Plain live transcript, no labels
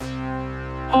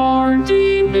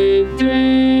Hardee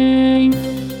Midday.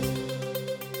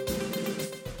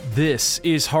 This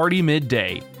is Hardee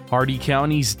Midday, Hardee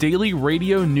County's daily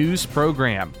radio news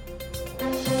program.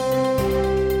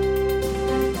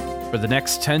 For the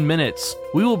next 10 minutes,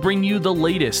 we will bring you the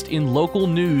latest in local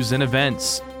news and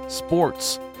events,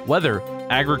 sports, weather,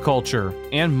 agriculture,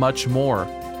 and much more.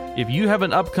 If you have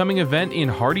an upcoming event in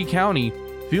Hardee County,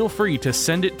 feel free to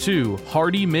send it to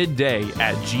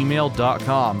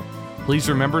hardeemidday@gmail.com. Please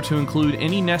remember to include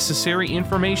any necessary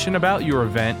information about your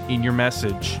event in your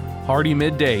message. Hardee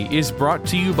Midday is brought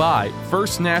to you by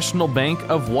First National Bank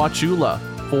of Wauchula,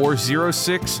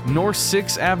 406 North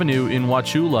 6th Avenue in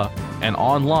Wauchula, and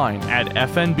online at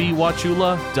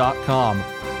fnbwauchula.com.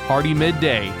 Hardee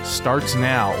Midday starts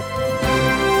now.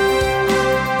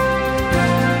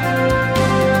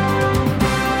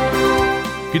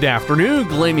 Good afternoon,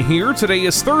 Glenn here. Today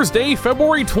is Thursday,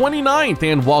 February 29th,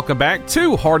 and welcome back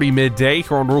to Hardee Midday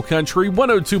here on Rural Country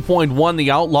 102.1 The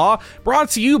Outlaw, brought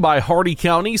to you by Hardee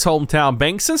County's hometown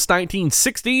bank since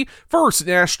 1960, First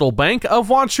National Bank of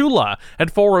Wauchula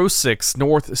at 406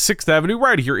 North 6th Avenue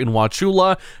right here in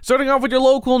Wauchula. Starting off with your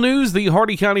local news, the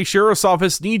Hardee County Sheriff's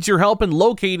Office needs your help in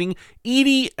locating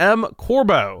Edie M.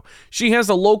 Corbo. She has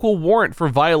a local warrant for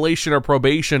violation of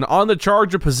probation on the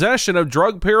charge of possession of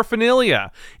drug paraphernalia.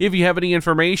 If you have any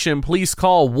information, please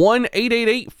call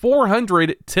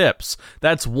 1-888-400-TIPS.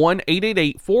 That's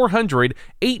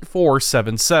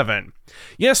 1-888-400-8477.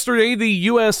 Yesterday, the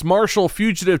U.S. Marshal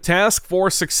Fugitive Task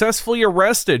Force successfully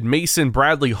arrested Mason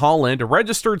Bradley Holland, a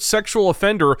registered sexual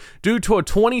offender, due to a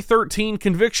 2013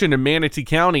 conviction in Manatee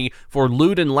County for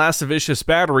lewd and lascivious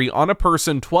battery on a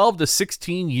person 12 to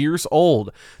 16 years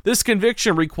old. This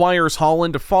conviction requires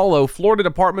Holland to follow Florida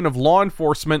Department of Law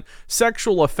Enforcement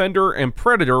sexual offender and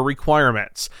predator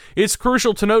requirements. It's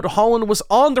crucial to note Holland was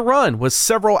on the run with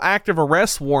several active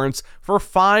arrest warrants for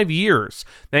 5 years.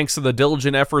 Thanks to the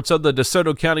diligent efforts of the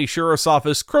DeSoto County Sheriff's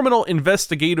Office Criminal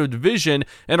Investigative Division,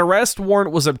 an arrest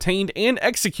warrant was obtained and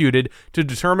executed to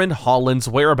determine Holland's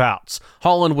whereabouts.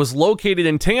 Holland was located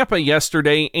in Tampa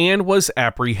yesterday and was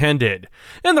apprehended.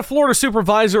 And the Florida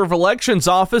Supervisor of Elections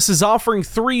Office is offering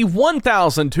 3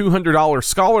 $1,200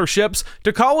 scholarships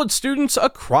to college students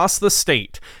across the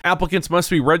state. Applicants must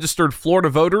be registered Florida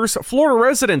voters, Florida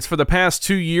residents for the past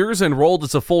 2 years enrolled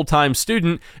as a full-time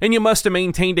student, and you must have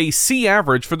maintained a C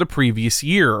average for the previous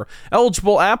year.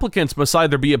 Eligible applicants must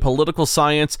either be a political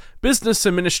science, business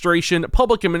administration,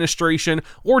 public administration,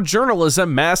 or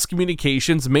journalism mass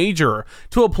communications major.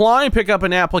 To apply, pick up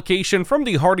an application from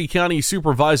the Hardee County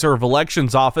Supervisor of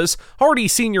Elections Office, Hardee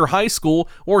Senior High School,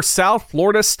 or South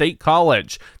Florida State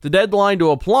College. The deadline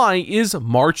to apply is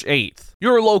March 8th.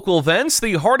 Your local events,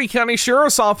 the Hardee County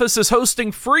Sheriff's Office is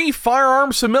hosting free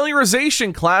firearms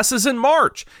familiarization classes in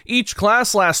March. Each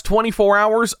class lasts 24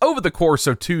 hours over the course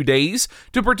of 2 days.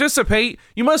 To participate,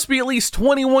 you must be at least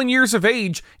 21 years of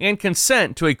age and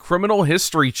consent to a criminal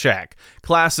history check.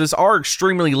 Classes are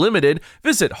extremely limited.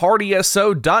 Visit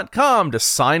hardeeso.com to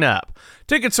sign up.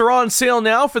 Tickets are on sale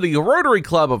now for the Rotary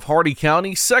Club of Hardee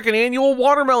County's second annual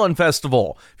Watermelon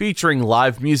Festival, featuring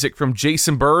live music from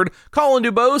Jason Bird, Colin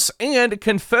Dubose, and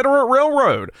Confederate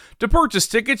Railroad. To purchase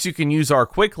tickets, you can use our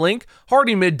quick link,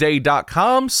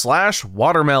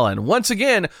 hardeemidday.com/watermelon. Once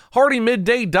again,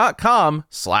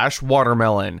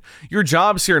 hardeemidday.com/watermelon. Your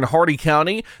jobs here in Hardee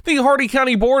County. The Hardee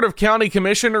County Board of County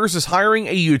Commissioners is hiring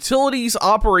a utilities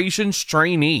operations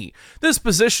trainee. This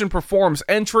position performs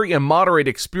entry and moderate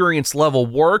experience level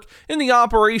work in the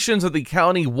operations of the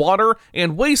county water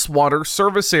and wastewater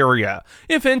service area.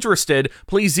 If interested,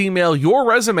 please email your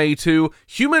resume to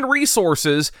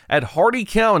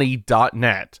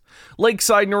humanresources@hardeecounty.net.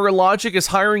 Lakeside Neurologic is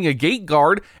hiring a gate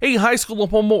guard. A high school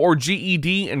diploma or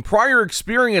GED and prior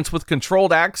experience with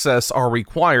controlled access are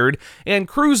required, and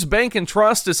Cruz Bank and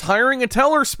Trust is hiring a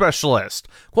teller specialist.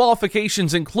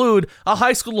 Qualifications include a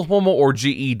high school diploma or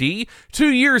GED, 2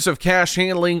 years of cash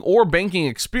handling or banking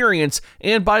experience,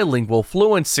 and bilingual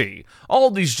fluency.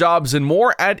 All these jobs and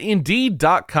more at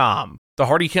Indeed.com. The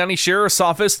Hardee County Sheriff's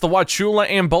Office, the Wauchula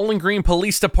and Bowling Green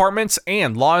Police Departments,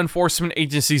 and law enforcement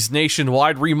agencies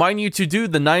nationwide remind you to do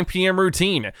the 9 p.m.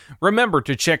 routine. Remember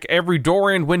to check every door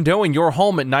and window in your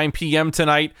home at 9 p.m.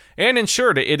 tonight and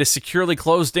ensure that it is securely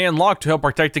closed and locked to help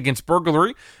protect against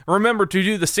burglary. Remember to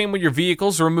do the same with your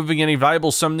vehicles, removing any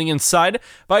valuables from the inside.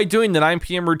 By doing the 9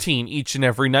 p.m. routine each and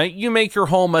every night, you make your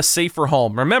home a safer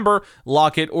home. Remember,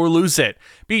 lock it or lose it.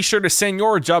 Be sure to send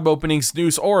your job openings,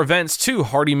 news, or events to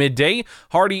Hardee Midday,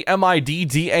 Hardee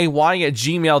Midday at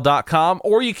gmail.com,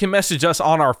 or you can message us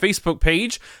on our Facebook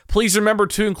page. Please remember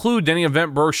to include any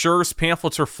event brochures,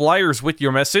 pamphlets, or flyers with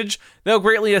your message. They'll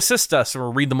greatly assist us, and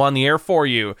we'll read them on the air for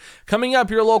you. Coming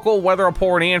up, your local weather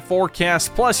report and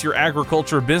forecast, plus your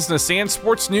agriculture, business, and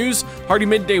sports news. Hardee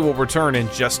Midday will return in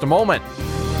just a moment.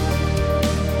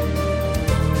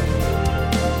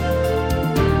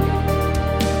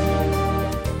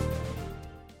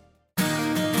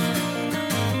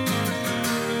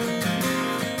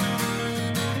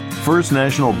 First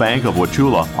National Bank of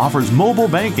Wauchula offers mobile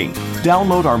banking.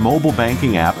 Download our mobile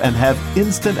banking app and have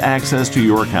instant access to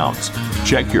your accounts.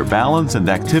 Check your balance and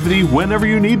activity whenever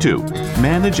you need to.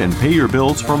 Manage and pay your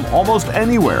bills from almost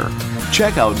anywhere.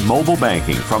 Check out mobile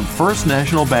banking from First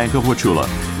National Bank of Wauchula.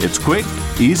 It's quick,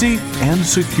 easy, and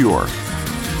secure.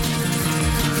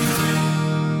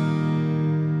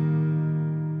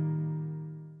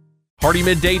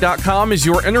 HardeeMidday.com is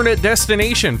your internet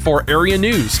destination for area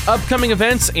news, upcoming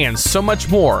events, and so much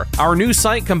more. Our news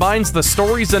site combines the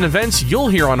stories and events you'll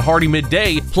hear on Hardee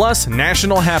Midday, plus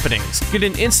national happenings. Get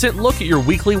an instant look at your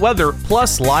weekly weather,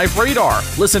 plus live radar.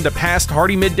 Listen to past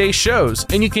Hardee Midday shows,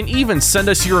 and you can even send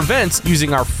us your events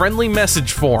using our friendly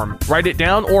message form. Write it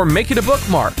down or make it a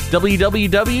bookmark.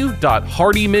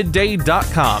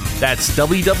 www.HardeeMidday.com. That's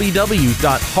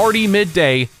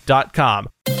www.HardeeMidday.com.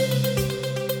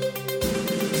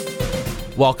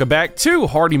 Welcome back to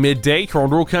Hardee Midday,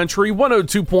 Rural Country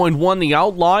 102.1 The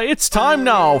Outlaw. It's time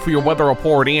now for your weather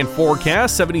report and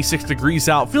forecast. 76 degrees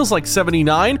out, feels like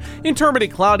 79.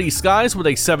 Intermittent cloudy skies with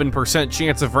a 7%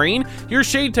 chance of rain. Your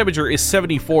shade temperature is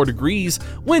 74 degrees.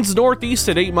 Winds northeast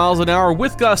at 8 miles an hour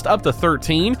with gust up to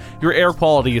 13. Your air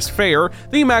quality is fair.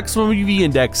 The maximum UV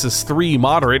index is 3,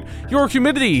 moderate. Your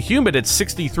humidity, humid at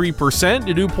 63%.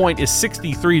 The dew point is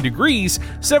 63 degrees.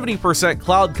 70%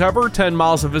 cloud cover, 10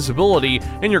 miles of visibility.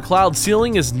 And your cloud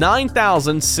ceiling is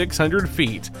 9,600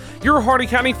 feet. Your Hardee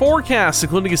County forecast,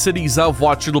 including the cities of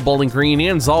Wauchula, Bowling Green,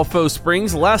 and Zolfo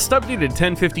Springs, last updated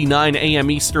 10:59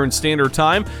 a.m. Eastern Standard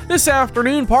Time. This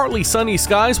afternoon, partly sunny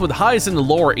skies with highs in the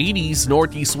lower 80s,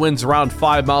 northeast winds around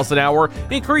 5 miles an hour,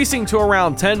 increasing to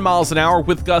around 10 miles an hour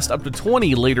with gusts up to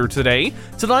 20 later today.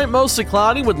 Tonight, mostly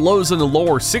cloudy with lows in the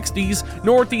lower 60s,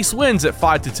 northeast winds at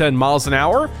 5 to 10 miles an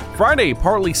hour. Friday,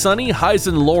 partly sunny, highs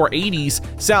in the lower 80s,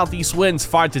 southeast winds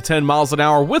 5 to 10 miles an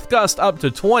hour with gusts up to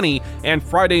 20, and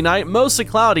Friday night mostly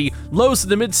cloudy, lows in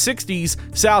the mid 60s,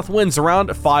 south winds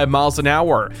around 5 miles an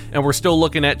hour. And we're still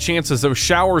looking at chances of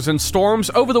showers and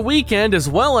storms over the weekend as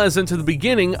well as into the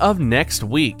beginning of next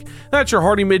week. That's your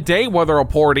Hardee Midday weather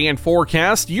report and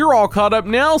forecast. You're all caught up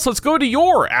now, so let's go to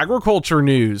your agriculture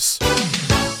news.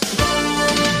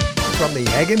 From the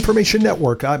Ag Information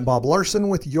Network, I'm Bob Larson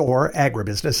with your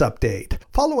Agribusiness Update.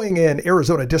 Following an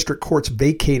Arizona District Court's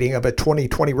vacating of a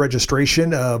 2020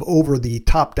 registration of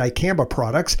over-the-top dicamba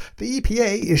products, the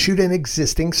EPA issued an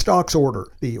existing stocks order.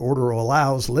 The order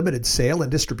allows limited sale and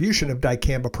distribution of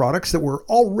dicamba products that were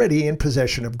already in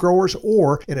possession of growers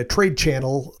or in a trade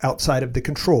channel outside of the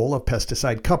control of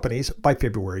pesticide companies by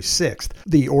February 6th.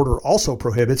 The order also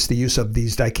prohibits the use of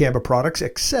these dicamba products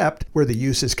except where the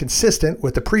use is consistent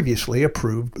with the previously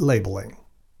approved labeling.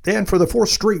 And for the fourth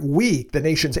straight week, the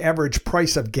nation's average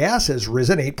price of gas has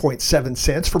risen 8.7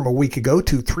 cents from a week ago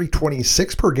to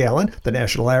 $3.26 per gallon. The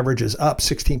national average is up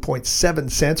 16.7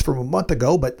 cents from a month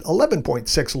ago, but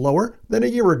 11.6 lower than a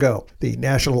year ago. The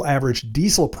national average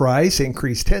diesel price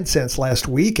increased 10 cents last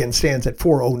week and stands at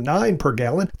 $4.09 per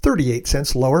gallon, 38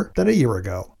 cents lower than a year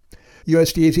ago.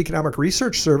 USDA's Economic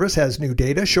Research Service has new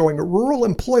data showing rural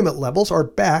employment levels are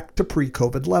back to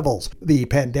pre-COVID levels. The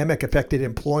pandemic affected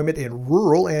employment in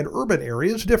rural and urban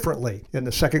areas differently. In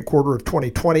the second quarter of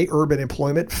 2020, urban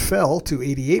employment fell to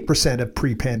 88% of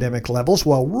pre-pandemic levels,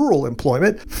 while rural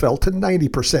employment fell to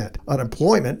 90%.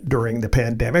 Unemployment during the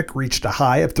pandemic reached a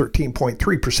high of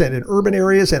 13.3% in urban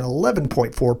areas and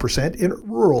 11.4% in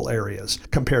rural areas,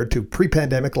 compared to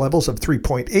pre-pandemic levels of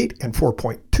 3.8% and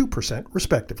 4.2%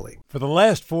 respectively. For the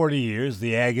last 40 years,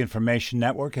 the Ag Information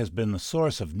Network has been the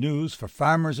source of news for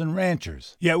farmers and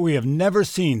ranchers. Yet we have never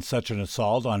seen such an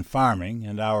assault on farming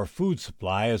and our food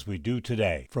supply as we do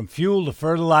today. From fuel to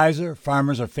fertilizer,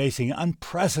 farmers are facing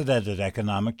unprecedented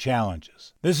economic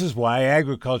challenges. This is why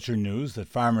agriculture news that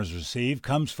farmers receive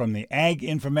comes from the Ag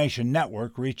Information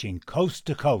Network, reaching coast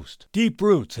to coast. Deep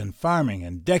roots in farming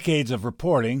and decades of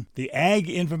reporting, the Ag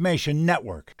Information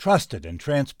Network, trusted and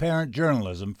transparent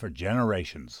journalism for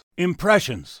generations.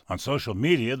 Impressions. On social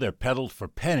media, they're peddled for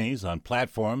pennies on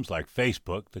platforms like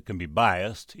Facebook that can be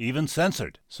biased, even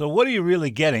censored. So what are you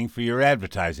really getting for your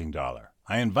advertising dollar?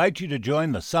 I invite you to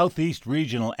join the Southeast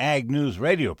Regional Ag News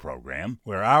radio program,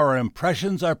 where our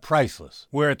impressions are priceless,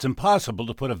 where it's impossible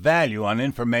to put a value on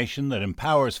information that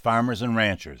empowers farmers and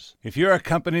ranchers. If you're a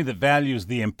company that values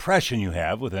the impression you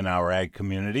have within our ag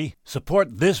community,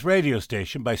 support this radio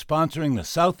station by sponsoring the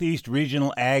Southeast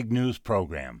Regional Ag News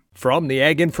program. From the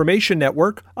Ag Information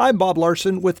Network, I'm Bob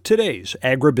Larson with today's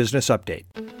Agribusiness Update.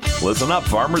 Listen up,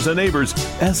 farmers and neighbors.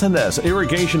 S&S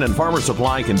Irrigation and Farmer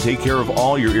Supply can take care of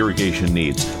all your irrigation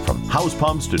needs, from house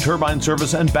pumps to turbine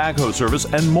service and backhoe service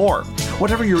and more.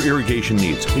 Whatever your irrigation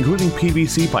needs, including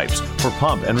PVC pipes for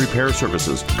pump and repair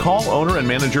services, call owner and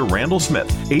manager Randall Smith,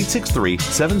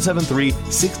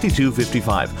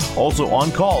 863-773-6255. Also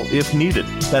on call if needed.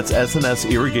 That's S&S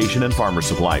Irrigation and Farmer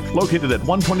Supply, located at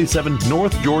 127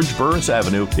 North George Burris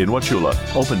Avenue in Wauchula.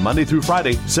 Open Monday through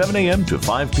Friday, 7 a.m. to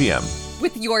 5 p.m.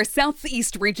 With your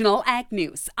Southeast Regional Ag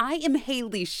News, I am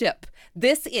Haley Ship.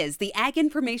 This is the Ag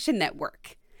Information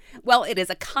Network. Well, it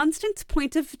is a constant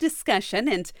point of discussion,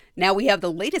 and now we have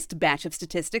the latest batch of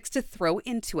statistics to throw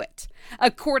into it.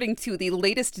 According to the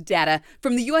latest data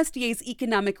from the USDA's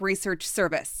Economic Research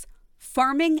Service,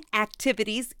 farming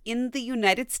activities in the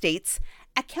United States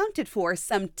accounted for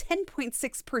some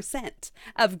 10.6%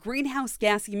 of greenhouse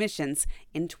gas emissions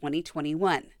in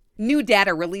 2021. New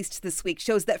data released this week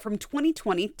shows that from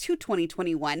 2020 to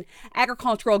 2021,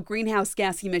 agricultural greenhouse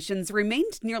gas emissions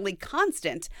remained nearly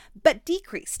constant, but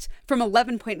decreased from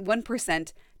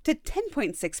 11.1% to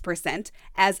 10.6%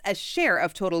 as a share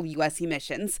of total U.S.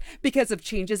 emissions because of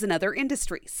changes in other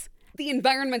industries. The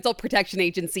Environmental Protection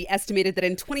Agency estimated that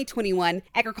in 2021,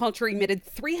 agriculture emitted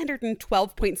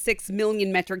 312.6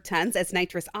 million metric tons as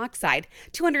nitrous oxide,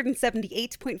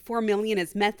 278.4 million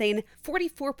as methane,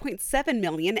 44.7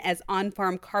 million as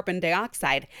on-farm carbon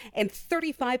dioxide, and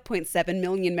 35.7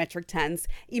 million metric tons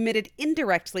emitted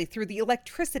indirectly through the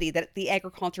electricity that the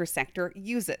agriculture sector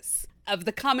uses. Of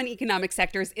the common economic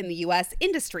sectors in the U.S.,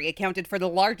 industry accounted for the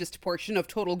largest portion of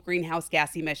total greenhouse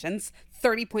gas emissions,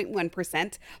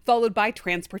 30.1%, followed by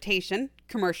transportation,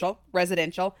 commercial,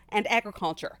 residential, and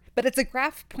agriculture. But it's a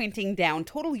graph pointing down.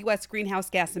 Total U.S.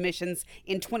 greenhouse gas emissions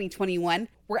in 2021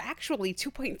 were actually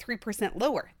 2.3%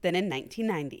 lower than in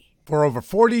 1990. For over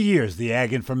 40 years, the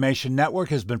Ag Information Network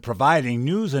has been providing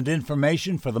news and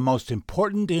information for the most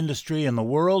important industry in the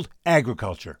world,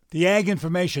 agriculture. The Ag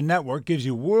Information Network gives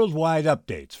you worldwide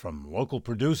updates from local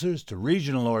producers to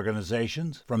regional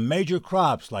organizations, from major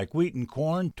crops like wheat and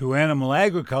corn to animal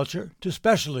agriculture to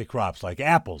specialty crops like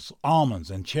apples,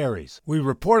 almonds, and cherries. We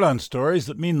report on stories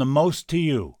that mean the most to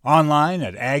you. Online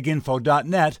at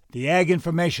aginfo.net, the Ag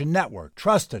Information Network,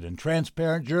 trusted and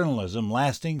transparent journalism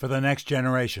lasting for the next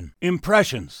generation.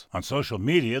 Impressions. On social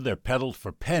media, they're peddled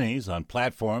for pennies on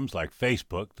platforms like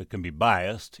Facebook that can be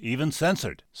biased, even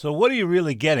censored. So what are you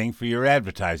really getting for your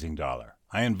advertising dollar?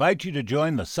 I invite you to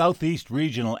join the Southeast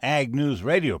Regional Ag News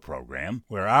radio program,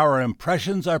 where our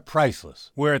impressions are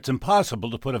priceless, where it's impossible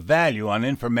to put a value on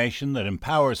information that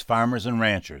empowers farmers and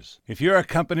ranchers. If you're a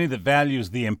company that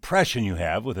values the impression you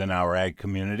have within our ag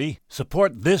community,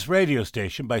 support this radio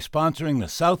station by sponsoring the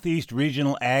Southeast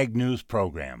Regional Ag News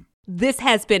program. This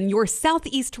has been your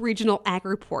Southeast Regional Ag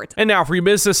Report. And now for your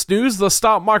business news, the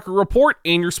stock market report,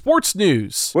 and your sports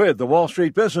news. With the Wall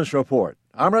Street Business Report,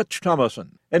 I'm Rich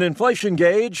Thomason. An inflation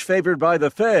gauge favored by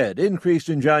the Fed increased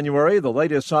in January, the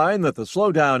latest sign that the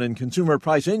slowdown in consumer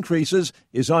price increases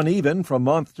is uneven from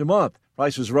month to month.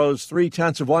 Prices rose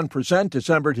 0.3%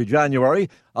 December to January,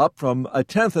 up from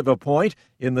 0.1 point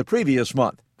in the previous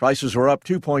month. Prices were up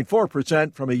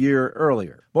 2.4% from a year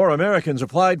earlier. More Americans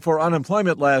applied for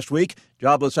unemployment last week.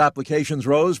 Jobless applications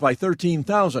rose by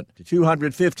 13,000 to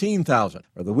 215,000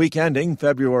 for the week ending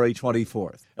February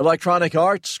 24th. Electronic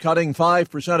Arts cutting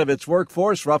 5% of its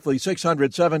workforce, roughly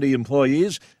 670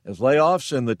 employees, as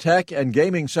layoffs in the tech and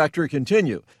gaming sector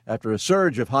continue after a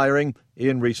surge of hiring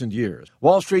in recent years.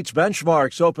 Wall Street's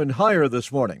benchmarks opened higher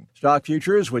this morning. Stock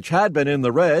futures, which had been in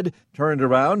the red, turned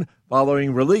around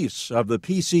following release of the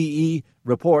PCE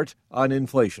report on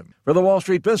inflation. For the Wall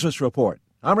Street Business Report,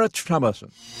 I'm Rich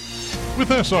Thomason. With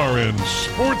SRN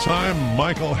Sports, I'm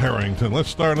Michael Harrington. Let's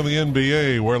start on the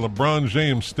NBA, where LeBron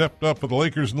James stepped up for the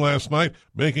Lakers last night,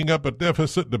 making up a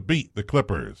deficit to beat the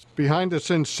Clippers. Behind a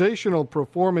sensational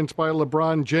performance by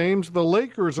LeBron James, the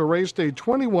Lakers erased a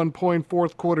 21-point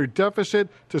fourth-quarter deficit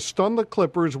to stun the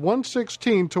Clippers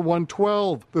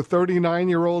 116-112. The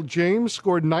 39-year-old James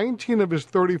scored 19 of his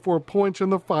 34 points in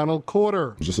the final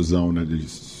quarter. Just a zone that you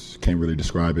just can't really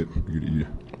describe it.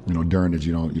 during it,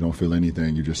 you don't feel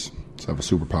anything. You just have a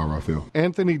superpower, I feel.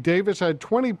 Anthony Davis had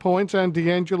 20 points and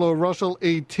D'Angelo Russell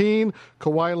 18.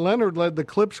 Kawhi Leonard led the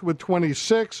Clips with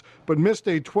 26, but missed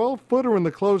a 12-footer in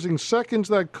the closing seconds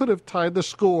that could have tied the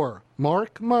score.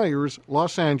 Mark Myers,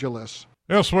 Los Angeles.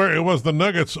 Elsewhere, it was the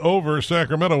Nuggets over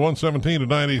Sacramento,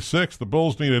 117-96. The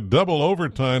Bulls needed double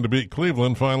overtime to beat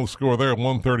Cleveland. Final score there,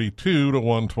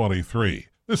 132-123.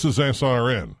 This is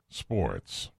SRN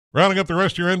Sports. Rounding up the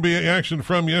rest of your NBA action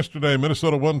from yesterday,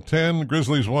 Minnesota 110,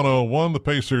 Grizzlies 101, the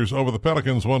Pacers over the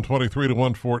Pelicans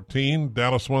 123-114,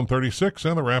 Dallas 136,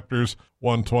 and the Raptors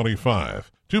 125.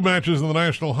 Two matches in the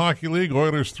National Hockey League,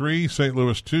 Oilers 3, St.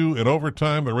 Louis 2 in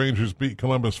overtime. The Rangers beat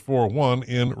Columbus 4-1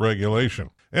 in regulation.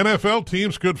 NFL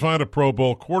teams could find a Pro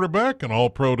Bowl quarterback, an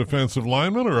All-Pro defensive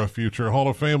lineman, or a future Hall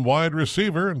of Fame wide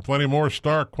receiver, and plenty more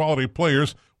star-quality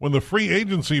players when the free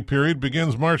agency period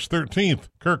begins March 13th.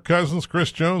 Kirk Cousins,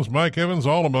 Chris Jones, Mike Evans,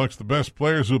 all amongst the best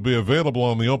players who will be available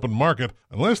on the open market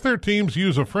unless their teams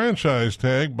use a franchise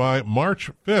tag by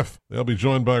March 5th. They'll be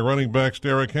joined by running backs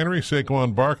Derrick Henry,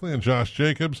 Saquon Barkley, and Josh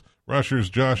Jacobs, rushers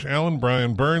Josh Allen,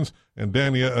 Brian Burns, and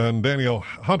Daniel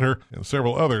Hunter, and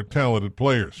several other talented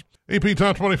players. AP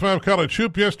Top 25 College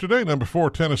Hoop yesterday. Number 4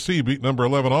 Tennessee beat number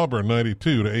 11 Auburn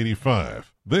 92-85.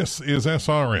 This is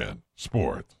SRN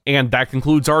Sports. And that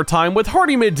concludes our time with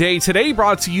Hardee Midday today,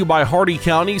 brought to you by Hardee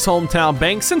County's hometown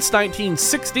bank since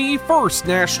 1960, First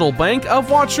National Bank of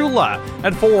Wauchula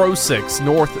at 406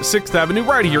 North 6th Avenue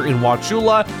right here in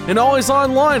Wauchula, and always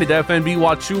online at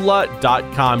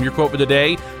fnbwauchula.com. Your quote for the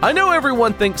day: I know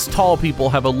everyone thinks tall people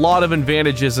have a lot of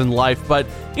advantages in life, but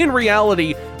in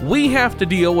reality, we have to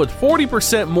deal with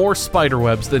 40% more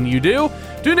spiderwebs than you do.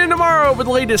 Tune in tomorrow for the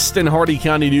latest in Hardee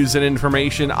County news and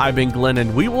information. I've been Glenn,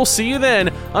 and we will see you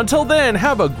then. Until then,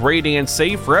 have a great and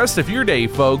safe rest of your day,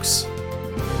 folks.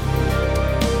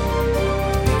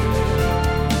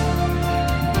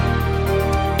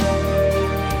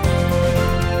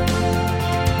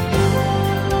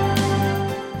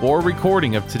 For a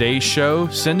recording of today's show,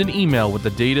 send an email with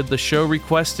the date of the show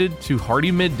requested to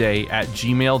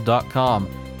hardeemidday@gmail.com.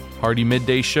 Hardee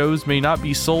Midday shows may not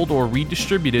be sold or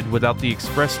redistributed without the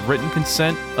express written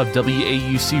consent of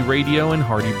WAUC Radio and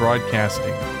Hardee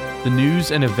Broadcasting. The news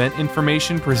and event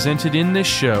information presented in this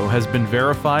show has been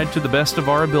verified to the best of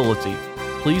our ability.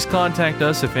 Please contact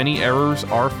us if any errors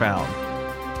are found.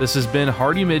 This has been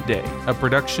Hardee Midday, a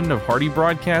production of Hardee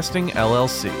Broadcasting,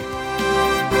 LLC.